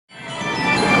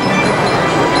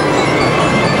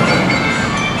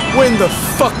When the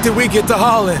fuck did we get to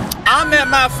Holland? I met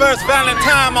my first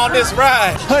Valentine on this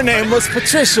ride. Her name was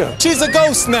Patricia. She's a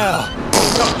ghost now.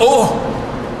 Oh,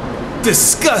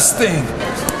 disgusting.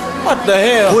 What the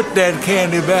hell? Put that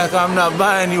candy back. I'm not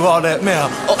buying you all that mail.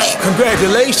 Oh,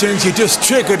 congratulations, you just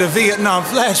triggered a Vietnam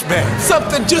flashback.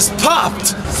 Something just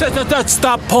popped.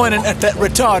 Stop pointing at that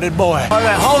retarded boy. All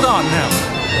right, hold on now.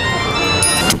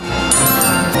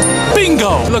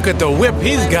 Bingo! Look at the whip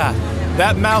he's got.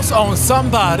 That mouse owns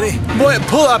somebody. Boy,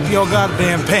 pull up your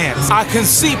goddamn pants. I can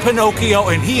see Pinocchio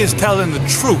and he is telling the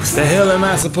truth. The hell am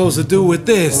I supposed to do with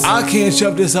this? I can't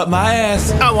shove this up my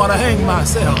ass. I want to hang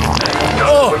myself.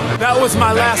 Oh, that was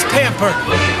my last pamper.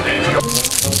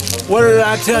 What did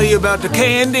I tell you about the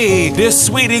candy? This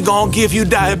sweetie gonna give you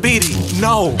diabetes.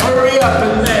 No. Hurry up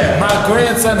in there. My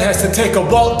grandson has to take a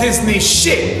Walt Disney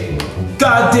shit.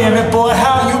 God damn it, boy,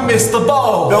 how you missed the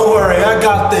ball. Don't worry, I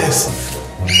got this.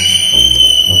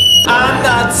 I'm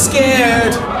not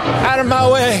scared. Out of my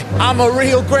way. I'm a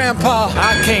real grandpa.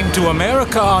 I came to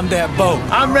America on that boat.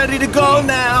 I'm ready to go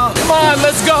now. Come on,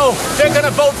 let's go. They're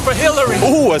gonna vote for Hillary.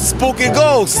 Ooh, a spooky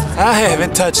ghost. I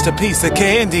haven't touched a piece of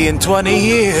candy in 20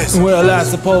 years. Well, I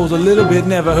suppose a little bit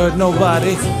never hurt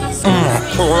nobody.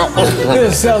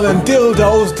 They're selling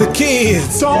dildos to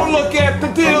kids. Don't look at the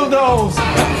dildos.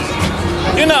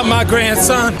 You're not my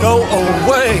grandson. Go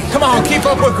away. Come on, keep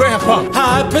up with Grandpa.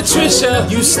 Hi, Patricia.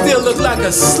 You still look like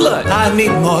a slut. I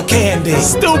need more candy.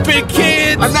 Stupid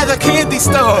kid. Another candy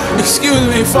store. Excuse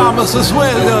me, pharmacist.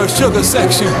 Where's the sugar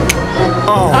section?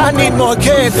 Oh, I need more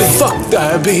candy. Fuck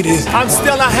diabetes. I'm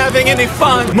still not having any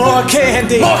fun. More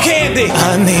candy. More candy.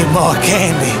 I need more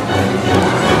candy.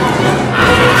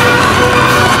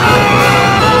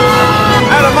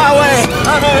 Out of my way.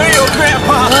 I'm a real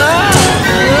grandpa.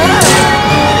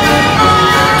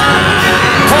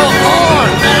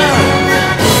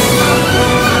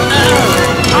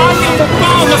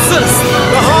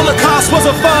 The Holocaust was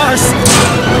a farce.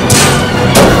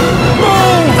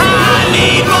 Move! I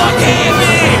need more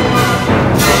candy!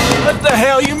 What the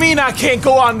hell? You mean I can't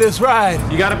go on this ride?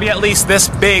 You gotta be at least this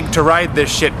big to ride this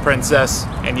shit, princess.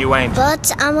 And you ain't.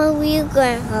 But I'm a real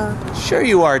grandpa. Sure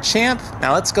you are, champ.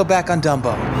 Now let's go back on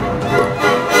Dumbo.